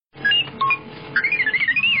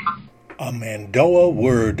A Mando'a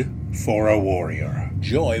word for a warrior.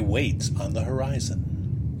 Joy waits on the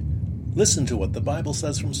horizon. Listen to what the Bible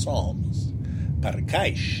says from Psalms.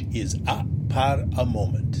 Parkaish is a par a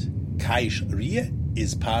moment. Kaish rie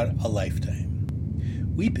is par a lifetime.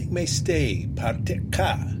 Weeping may stay par te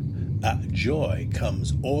ka. A joy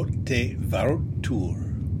comes or te varotur.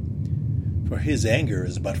 For his anger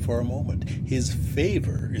is but for a moment. His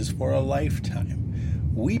favor is for a lifetime.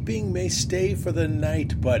 Weeping may stay for the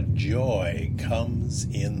night, but joy comes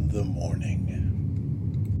in the morning.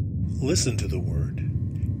 Listen to the word.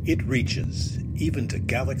 It reaches even to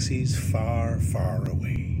galaxies far, far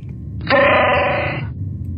away.